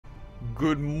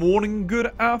Good morning,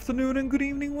 good afternoon, and good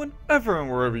evening whenever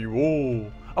and wherever you all.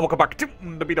 And welcome back to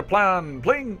the Beta Plan,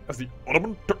 playing as the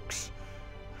Ottoman Turks.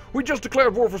 We just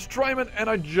declared war for Strymon, and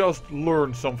I just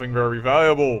learned something very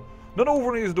valuable. Not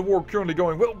only is the war currently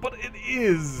going well, but it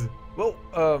is, well,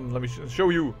 let me show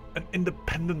you, an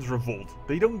independence revolt.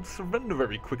 They don't surrender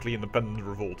very quickly, independence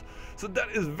revolt. So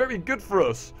that is very good for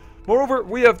us. Moreover,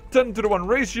 we have 10:1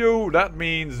 ratio. That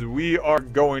means we are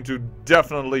going to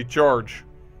definitely charge.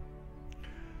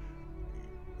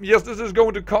 Yes, this is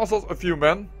going to cost us a few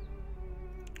men,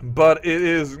 but it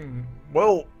is,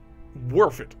 well,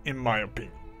 worth it in my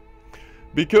opinion.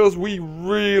 Because we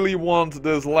really want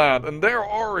this land, and there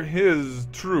are his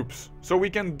troops, so we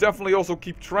can definitely also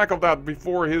keep track of that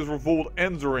before his revolt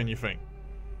ends or anything.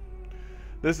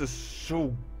 This is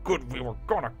so good. We were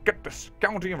gonna get this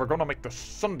county and we're gonna make the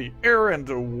sun the air, and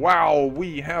wow,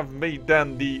 we have made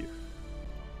then the...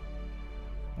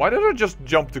 Why did I just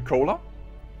jump to Kola?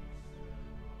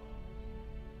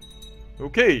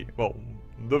 Okay, well,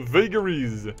 the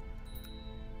vagaries.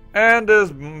 And this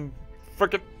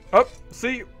frickin' up,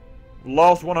 see?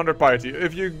 Lost 100 piety.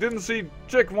 If you didn't see,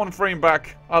 check one frame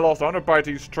back. I lost 100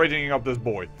 piety straightening up this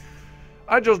boy.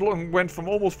 I just went from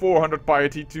almost 400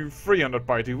 piety to 300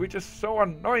 piety, which is so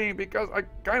annoying because I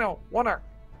kinda wanna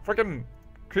frickin'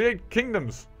 create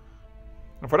kingdoms.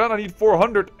 And for that I need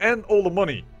 400 and all the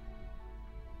money.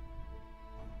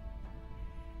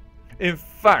 In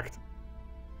fact,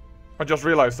 I just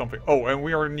realized something. Oh, and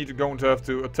we are going to have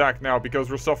to attack now because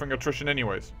we're suffering attrition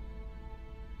anyways.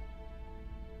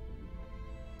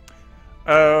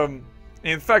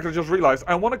 In fact, I just realized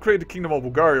I want to create the Kingdom of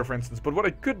Bulgaria, for instance. But what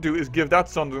I could do is give that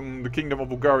son the Kingdom of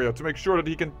Bulgaria to make sure that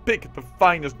he can pick the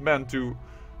finest men to,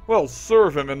 well,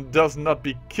 serve him and does not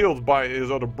be killed by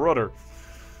his other brother.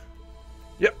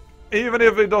 Yep. Even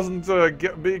if it doesn't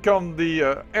become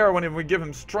the heir when we give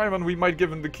him Strymon, we might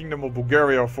give him the Kingdom of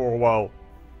Bulgaria for a while.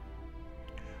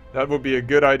 That would be a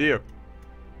good idea.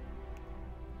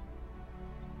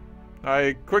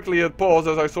 I quickly hit pause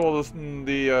as I saw this,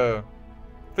 the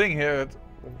thing here.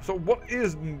 So what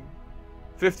is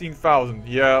 15,000?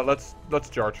 Yeah, let's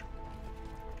charge.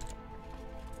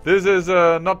 This is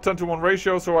not 10:1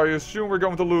 ratio, so I assume we're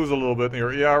going to lose a little bit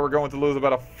here. Yeah, we're going to lose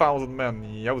about 1,000 men.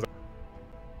 Yowza.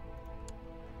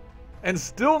 And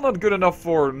still not good enough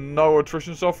for no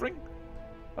attrition suffering.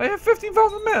 I have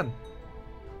 15,000 men.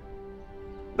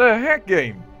 The heck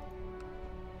game?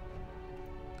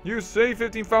 You say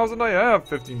 15,000, I have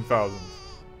 15,000.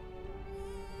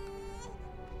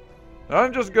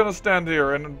 I'm just gonna stand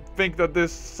here and think that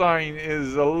this sign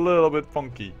is a little bit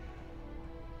funky.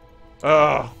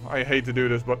 I hate to do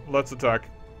this, but let's attack.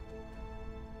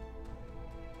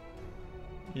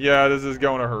 Yeah, this is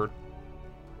gonna hurt.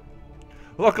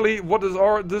 Luckily,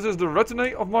 this is the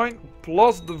retinue of mine,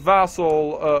 plus the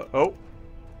vassal, oh.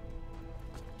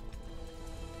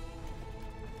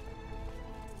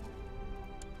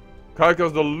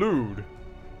 Kaika's the lewd.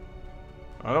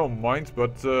 I don't mind,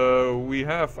 but we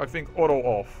have, I think, Otto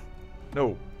off.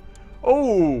 No.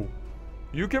 Oh!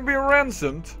 You can be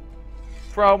ransomed.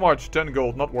 For how much? 10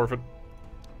 gold, not worth it.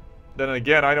 Then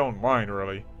again, I don't mind,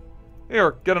 really.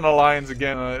 Here, get an alliance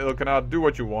again, Ilkana, do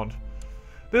what you want.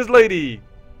 This lady!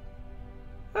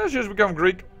 She has become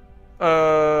Greek. She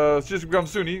has become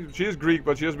Sunni. She is Greek,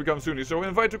 but she has become Sunni, so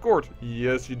invite to court.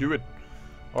 Yes, you do it.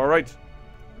 Alright.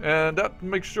 And that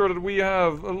makes sure that we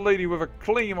have a lady with a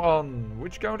claim on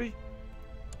which county?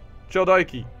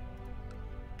 Chaldaiki.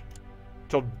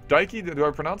 Chaldaiki? Do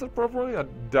I pronounce it properly? I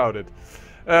doubt it.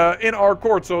 In our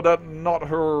court, so that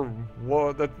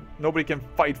that nobody can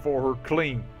fight for her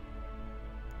claim.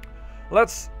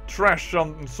 Let's trash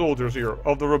some soldiers here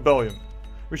of the rebellion.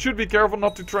 We should be careful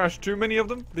not to trash too many of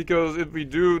them, because if we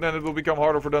do, then it will become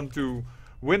harder for them to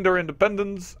win their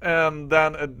independence, and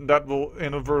then that will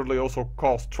inadvertently also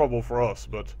cause trouble for us.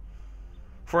 But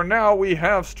for now, we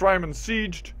have Strymon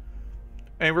sieged,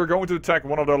 and we're going to attack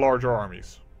one of their larger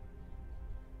armies.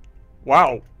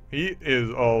 Wow, he is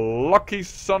a lucky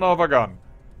son of a gun.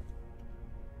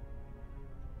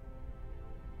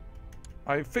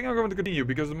 I think I'm going to continue,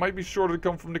 because it might be shorter to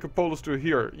come from Nicopolis to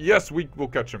here. Yes, we will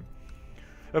catch him.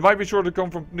 It might be shorter to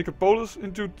come from Nicopolis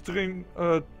into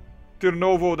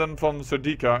Tirnovo than from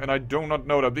Serdica, and I do not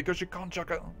know that because you can't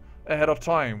check ahead of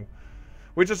time,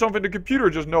 which is something the computer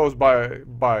just knows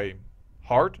by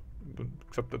heart,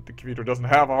 except that the computer doesn't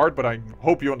have a heart, but I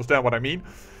hope you understand what I mean,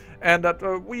 and that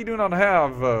we do not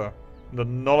have the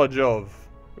knowledge of,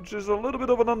 which is a little bit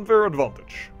of an unfair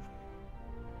advantage.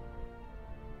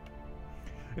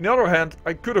 On the other hand,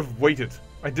 I could have waited.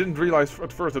 I didn't realize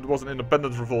at first it was an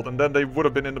independence revolt, and then they would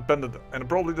have been independent, and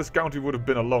probably this county would have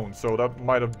been alone, so that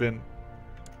might have been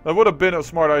That would have been a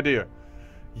smart idea.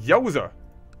 Yowza.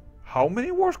 How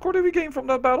many war score did we gain from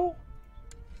that battle?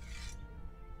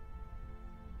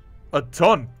 A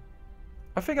ton.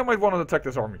 I think I might want to attack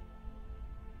this army.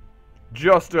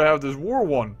 Just to have this war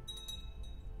won.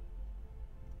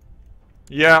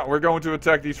 Yeah, we're going to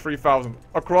attack these 3,000.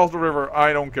 Across the river,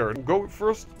 I don't care. Go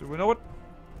first, do we know what?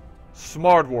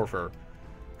 Smart warfare.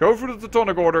 Go through the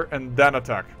Teutonic Order and then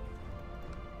attack.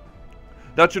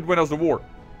 That should win us the war.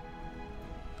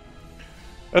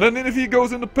 And then if he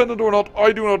goes independent or not,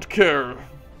 I do not care.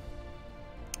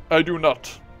 I do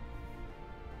not.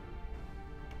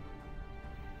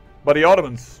 But the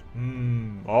Ottomans,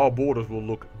 our borders will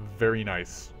look very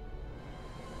nice.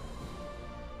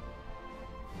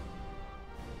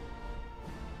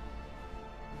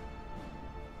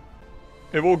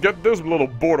 It will get this little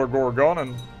border gorgon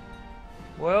and,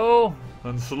 well,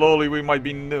 and slowly we might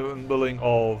be nibbling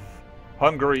of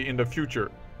Hungary in the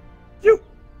future. You!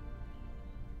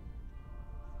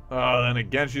 Then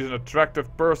again, she's an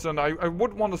attractive person. I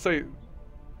would want to say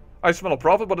I smell a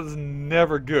profit, but it's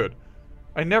never good.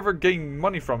 I never gain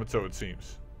money from it, so it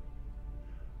seems.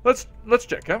 Let's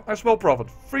check, huh? I smell profit.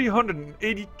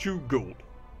 382 gold.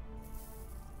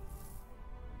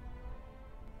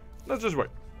 Let's just wait.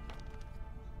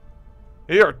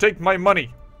 Here, take my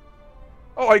money.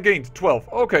 Oh, I gained 12.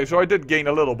 Okay, so I did gain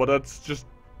a little, but that's just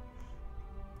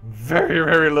very,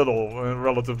 very little,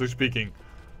 relatively speaking.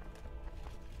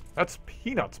 That's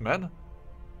peanuts, man.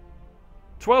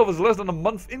 12 is less than a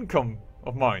month's income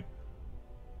of mine.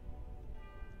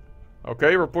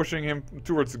 Okay, we're pushing him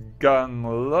towards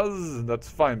Ganlaz. That's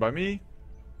fine by me.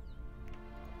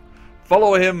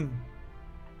 Follow him.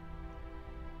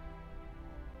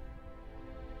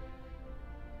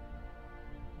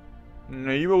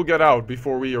 He will get out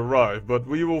before we arrive, but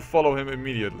we will follow him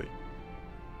immediately.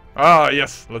 Ah,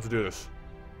 yes, let's do this.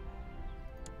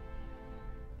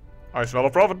 I smell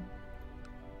a profit.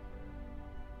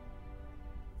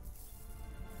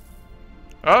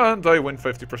 And I win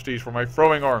 50 prestige for my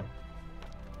throwing arm.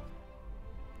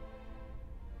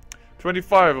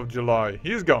 25 of July.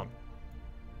 He's gone.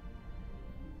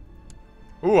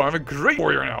 Ooh, I'm a great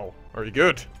warrior now. Very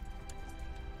good.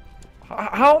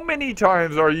 How many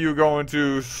times are you going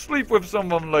to sleep with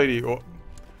someone, lady? Oh,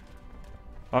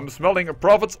 I'm smelling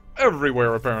profits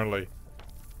everywhere, apparently.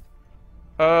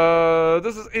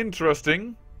 This is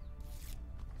interesting.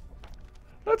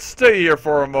 Let's stay here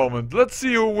for a moment. Let's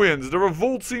see who wins. The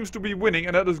revolt seems to be winning,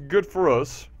 and that is good for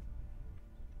us.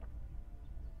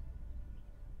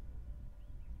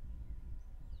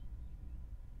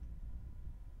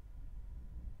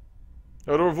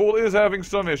 Now, the revolt is having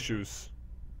some issues.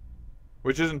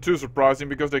 Which isn't too surprising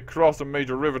because they crossed a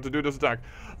major river to do this attack.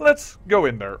 Let's go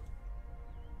in there.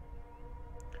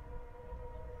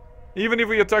 Even if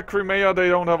we attack Crimea, they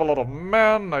don't have a lot of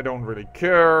men. I don't really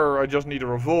care. I just need a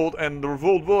revolt, and the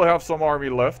revolt will have some army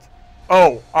left.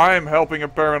 Oh, I'm helping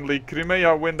apparently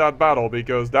Crimea win that battle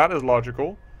because that is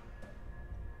logical.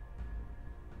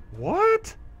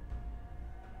 What?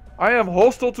 I am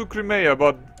hostile to Crimea,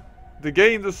 but the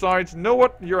game decides, you know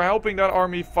what? You're helping that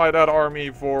army fight that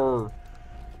army for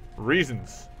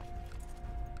reasons.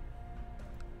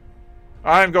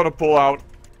 I'm gonna pull out,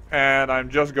 and I'm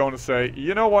just going to say,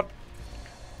 you know what?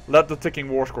 Let the ticking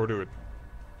war score do it.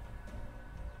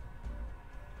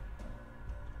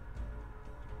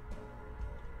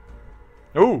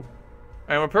 Ooh,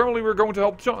 and apparently we're going to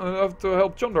help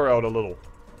Chandar out a little.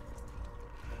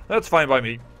 That's fine by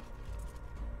me.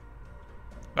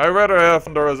 I'd rather have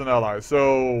Chandar as an ally,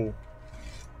 so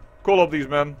call up these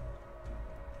men.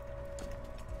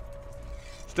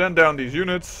 Stand down these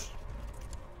units.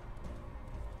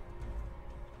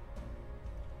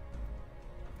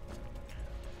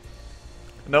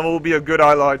 And then we'll be a good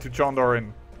ally to Chandar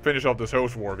and finish off this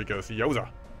host war because Yoza.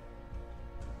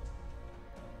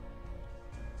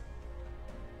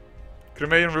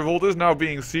 Crimean revolt is now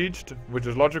being sieged, which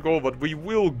is logical, but we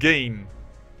will gain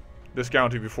this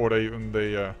county before they lose,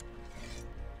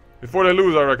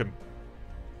 I reckon.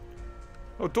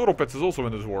 Oh, Toropets is also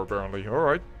in this war apparently. All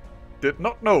right. Did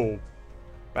not know,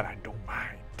 but I don't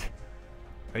mind.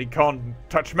 He can't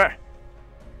touch me.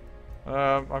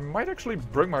 I might actually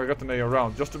bring my retinue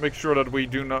around just to make sure that we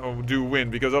do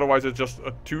win, because otherwise it's just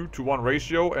a 2-to-1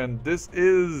 ratio, and this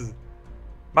is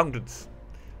mountains.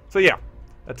 So yeah,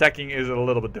 attacking is a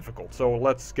little bit difficult. So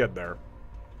let's get there.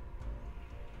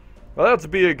 Well, let's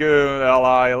be a good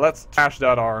ally. Let's trash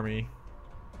that army.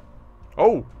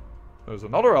 Oh, there's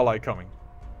another ally coming.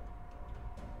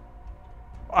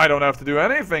 I don't have to do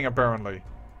anything, apparently.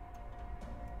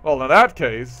 Well, in that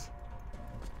case...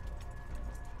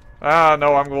 no, I'm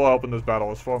going to help in this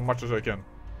battle as much as I can.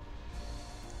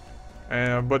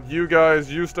 But you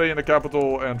guys, you stay in the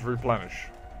capital and replenish.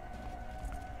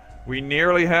 We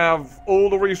nearly have all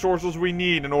the resources we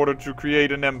need in order to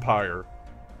create an empire.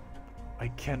 I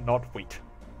cannot wait.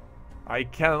 I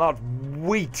cannot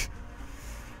wait.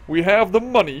 We have the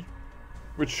money,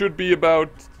 which should be about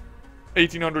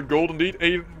 1800 gold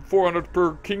indeed, 400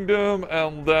 per kingdom,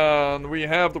 and then we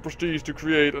have the prestige to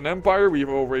create an empire. We have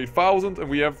over 8,000, and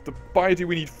we have the piety,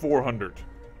 we need 400.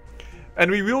 And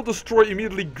we will destroy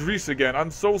immediately Greece again. I'm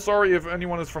so sorry if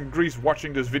anyone is from Greece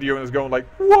watching this video and is going like,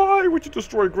 why would you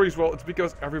destroy Greece? Well, it's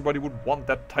because everybody would want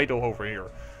that title over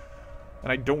here.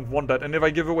 And I don't want that. And if I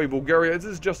give away Bulgaria, it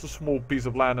is just a small piece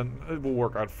of land and it will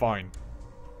work out fine.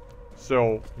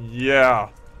 So, yeah.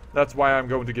 That's why I'm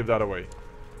going to give that away.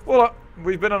 Well,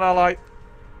 we've been an ally.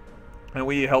 And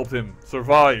we helped him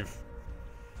survive.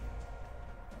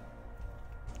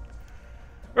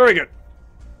 Very good.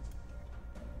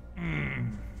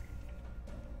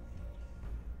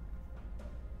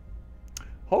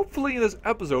 Hopefully in this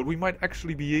episode we might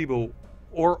actually be able,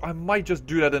 or I might just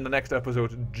do that in the next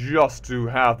episode just to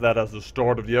have that as the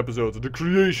start of the episode, the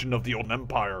creation of the Ottoman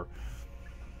Empire.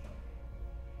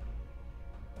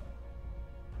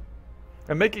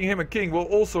 And making him a king will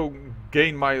also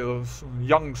gain my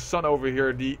young son over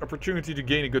here the opportunity to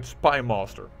gain a good spy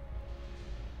master.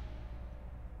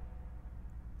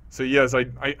 So yes, I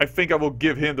think I will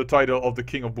give him the title of the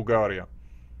King of Bulgaria.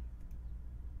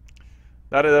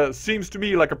 That seems to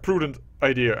me like a prudent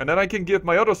idea. And then I can give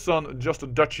my other son just a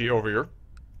duchy over here.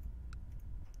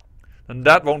 And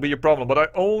that won't be a problem. But I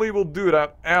only will do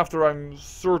that after I'm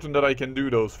certain that I can do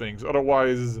those things.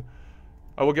 Otherwise,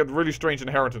 I will get really strange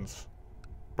inheritance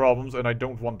problems. And I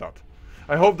don't want that.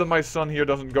 I hope that my son here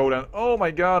doesn't go then, oh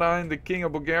my god, I'm the King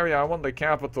of Bulgaria, I want the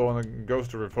capital. And it goes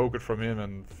to revoke it from him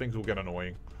and things will get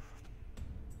annoying.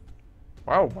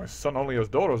 Wow, my son only has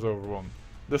daughters over one.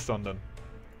 This son then.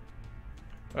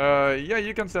 Yeah,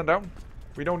 you can stand down.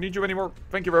 We don't need you anymore.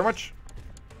 Thank you very much.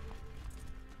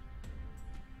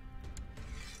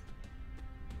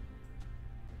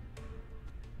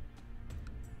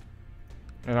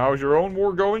 And how's your own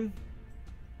war going?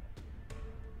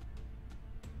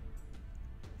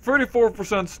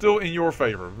 34% still in your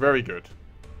favor. Very good.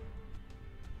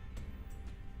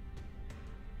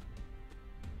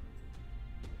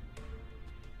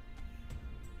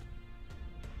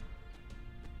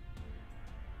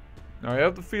 Now I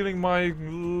have the feeling my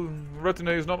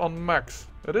retinue is not on max.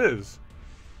 It is.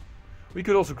 We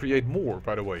could also create more,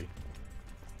 by the way.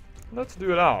 Let's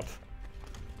do that.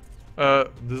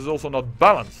 This is also not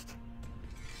balanced.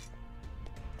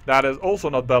 That is also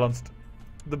not balanced.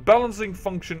 The balancing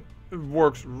function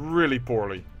works really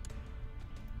poorly.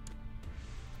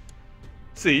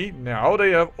 See, now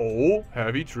they have all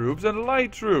heavy troops and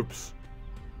light troops.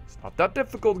 It's not that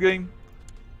difficult, game.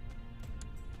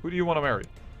 Who do you want to marry?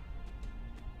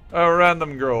 A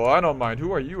random girl, I don't mind.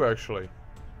 Who are you actually?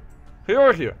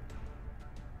 Georgia.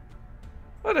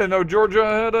 I didn't know Georgia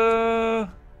had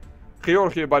a...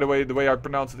 Georgia, by the way I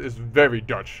pronounce it is very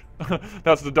Dutch.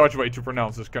 That's the Dutch way to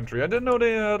pronounce this country. I didn't know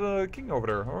they had a king over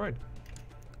there. Alright.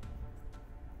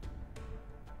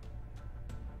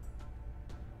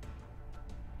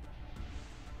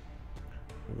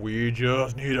 We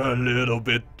just need a little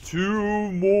bit.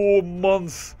 2 more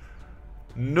months.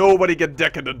 Nobody get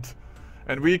decadent.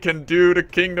 And we can do the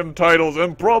kingdom titles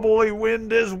and probably win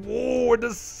this war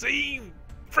the same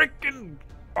freaking...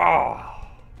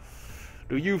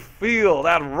 Do you feel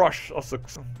that rush of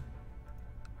success?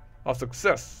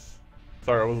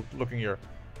 Sorry, I was looking here.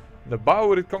 The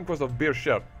Bauer conquest of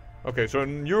Beersheba. Okay, so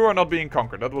you are not being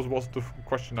conquered. That was the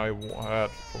question I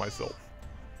had for myself.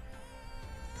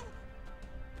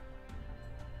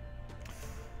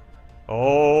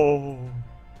 Oh,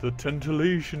 the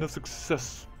titillation of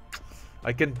success.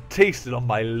 I can taste it on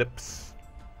my lips.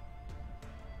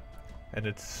 And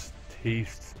it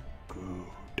tastes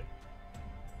good.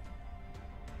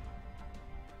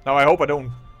 Now I hope I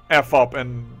don't F up,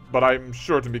 but I'm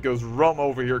certain because Rum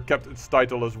over here kept its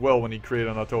title as well when he created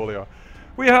Anatolia.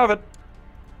 We have it.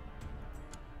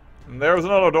 And there's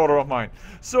another daughter of mine.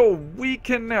 So we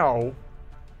can now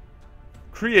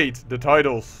create the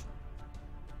titles.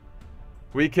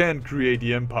 We can create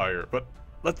the empire, but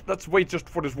let's wait just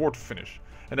for this war to finish.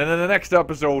 And then in the next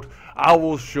episode, I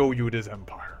will show you this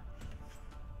empire.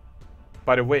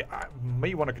 By the way, I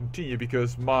may want to continue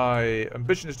because my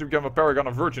ambition is to become a paragon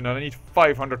of virgin and I need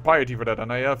 500 piety for that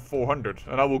and I have 400.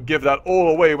 And I will give that all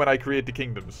away when I create the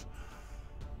kingdoms.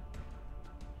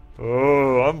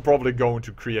 Oh, I'm probably going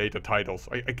to create the titles.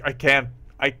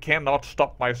 I cannot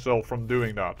stop myself from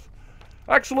doing that.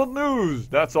 Excellent news!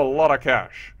 That's a lot of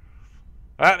cash.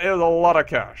 That is a lot of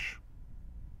cash.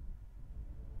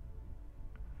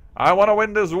 I want to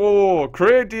win this war.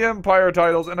 Create the empire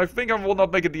titles. And I think I will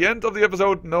not make it the end of the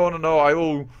episode. No, no, no. I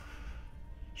will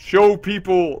show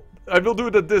people. I will do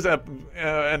it at this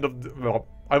end of the, well,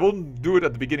 I won't do it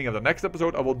at the beginning of the next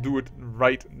episode. I will do it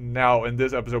right now in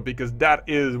this episode because that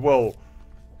is, well...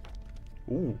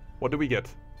 Ooh, what do we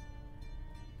get?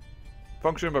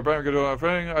 Function by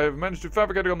fabricating. I have managed to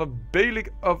fabricate it on the Beylik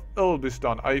of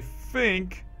Elbistan. I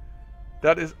think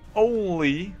that is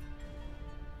only...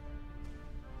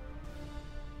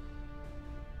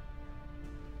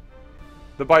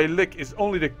 The Beylik is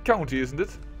only the county, isn't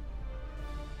it?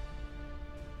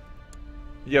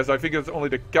 Yes, I think it's only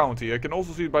the county. I can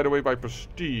also see it, by the way, by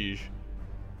prestige.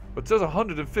 But it says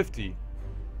 150.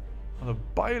 On the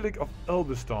Beylik of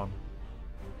Elbistan.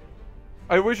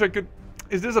 I wish I could...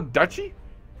 Is this a duchy?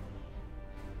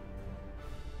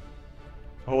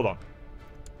 Hold on.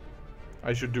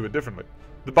 I should do it differently.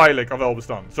 The Beylik of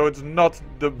Elbistan. So it's not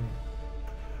the...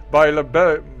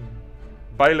 Beylik.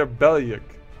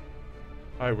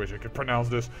 I wish I could pronounce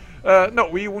this. No,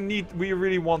 we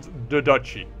really want the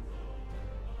duchy.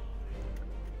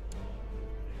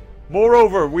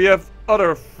 Moreover, we have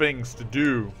other things to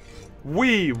do.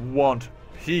 We want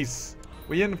peace.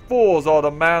 We enforce our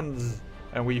demands.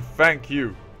 And we thank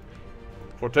you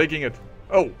for taking it.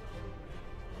 Oh.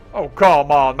 Oh,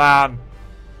 come on, man.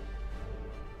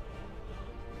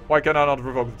 Why can I not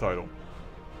revoke the title?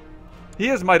 He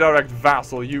is my direct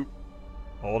vassal. You...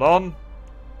 Hold on.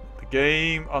 The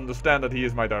game. Understand that he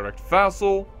is my direct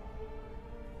vassal.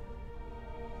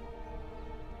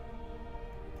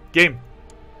 Game.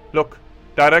 Look,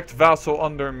 direct vassal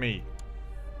under me.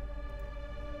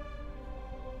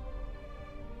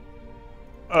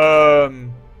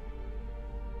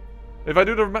 If I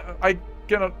do the... I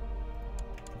cannot...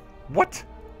 What?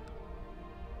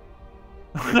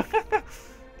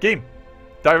 Game.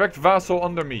 Direct vassal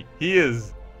under me. He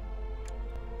is.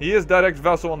 He is direct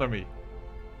vassal under me.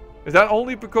 Is that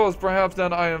only because perhaps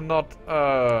then I am not...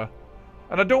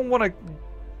 And I don't want to...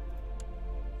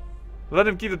 Let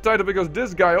him keep the title because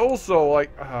this guy also,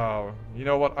 like, you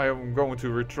know what? I am going to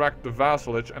retract the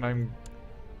vassalage and I'm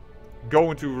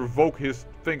going to revoke his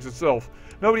things itself.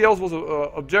 Nobody else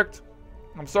will object.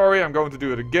 I'm sorry, I'm going to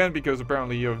do it again because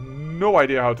apparently you have no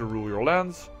idea how to rule your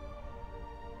lands.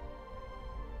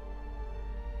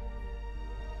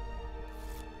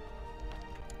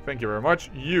 Thank you very much.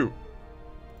 You.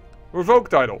 Revoke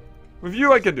title. With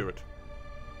you I can do it.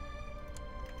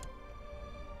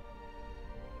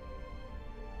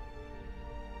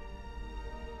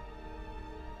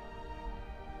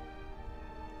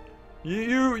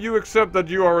 You accept that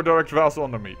you are a direct vassal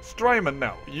under me. Strymon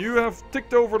now. You have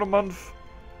ticked over the month.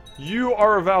 You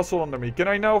are a vassal under me. Can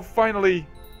I now finally...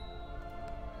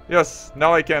 Yes,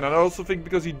 now I can. And I also think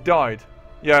because he died.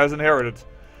 Yeah, as inherited.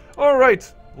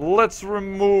 Alright. Let's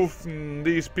remove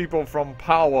these people from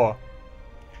power.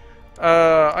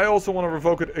 I also want to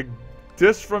revoke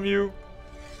this from you.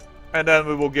 And then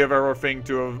we will give everything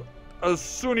to a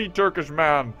Sunni Turkish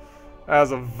man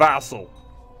as a vassal.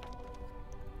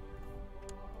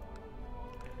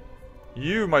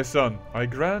 You, my son, I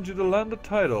grant you the landed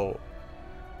title.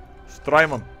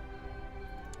 Strymon.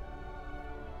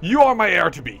 You are my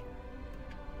heir-to-be.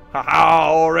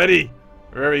 Haha, already.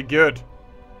 Very good.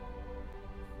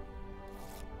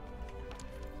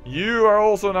 You are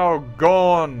also now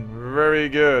gone. Very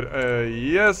good.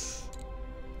 Yes.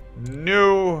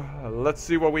 No. Let's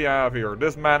see what we have here.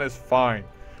 This man is fine.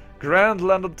 Grand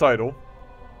landed title.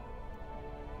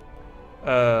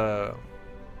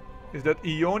 Is that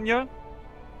Ionia?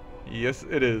 Yes,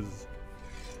 it is.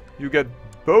 You get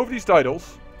both these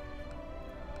titles.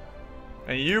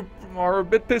 And you are a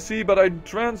bit pissy, but I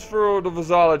transfer the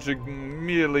vassalage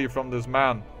immediately from this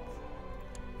man.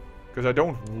 Because I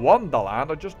don't want the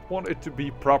land, I just want it to be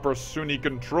proper Sunni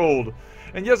controlled.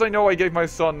 And yes, I know I gave my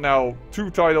son now 2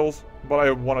 titles, but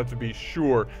I wanted to be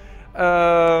sure.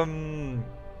 That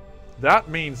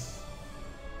means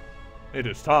it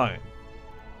is time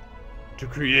to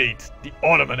create the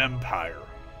Ottoman Empire.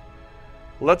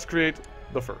 Let's create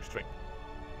the first thing.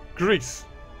 Greece.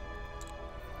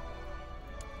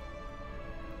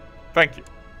 Thank you.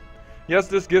 Yes,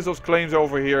 this gives us claims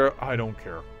over here. I don't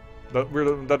care. That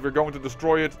we're going to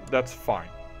destroy it, that's fine.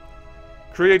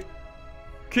 Create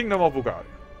Kingdom of Bulgaria.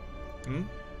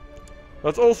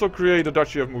 Let's also create the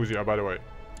Duchy of Musia, by the way.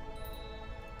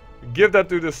 Give that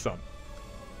to this son.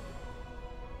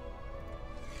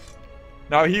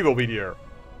 Now he will be the heir.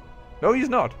 No, he's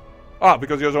not. Ah,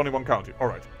 because he has only 1 county.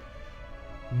 Alright.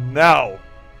 Now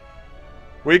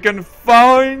we can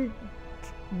found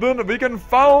the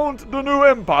new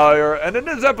empire, and in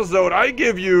this episode I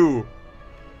give you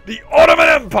the Ottoman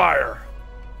Empire.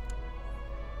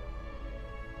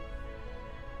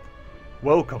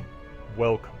 Welcome,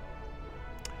 welcome.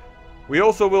 We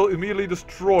also will immediately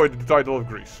destroy the title of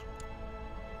Greece.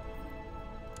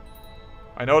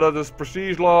 I know that there's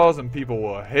prestige laws and people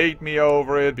will hate me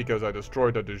over it because I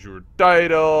destroyed the de jure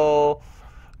title.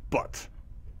 But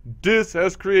this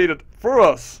has created for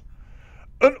us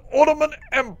an Ottoman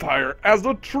Empire as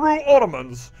the true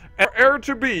Ottomans. And our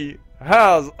heir-to-be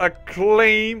has a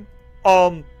claim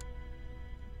on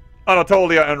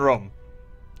Anatolia and Rome.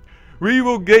 We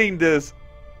will gain this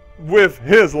with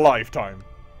his lifetime.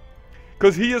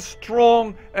 Because he is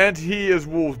strong and he is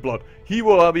wolf's blood. He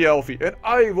will be healthy and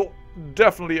I will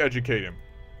definitely educate him.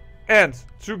 And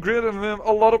to give him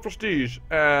a lot of prestige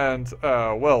and,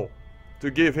 well,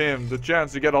 to give him the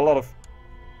chance to get a lot of,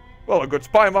 well, a good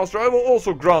spy master, I will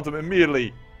also grant him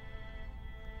immediately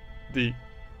the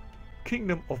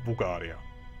Kingdom of Bulgaria.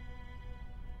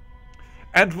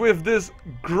 And with this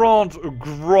grand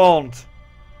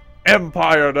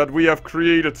empire that we have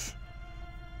created,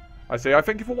 I say I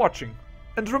thank you for watching.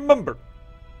 And remember,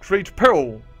 great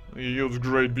peril yields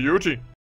great beauty.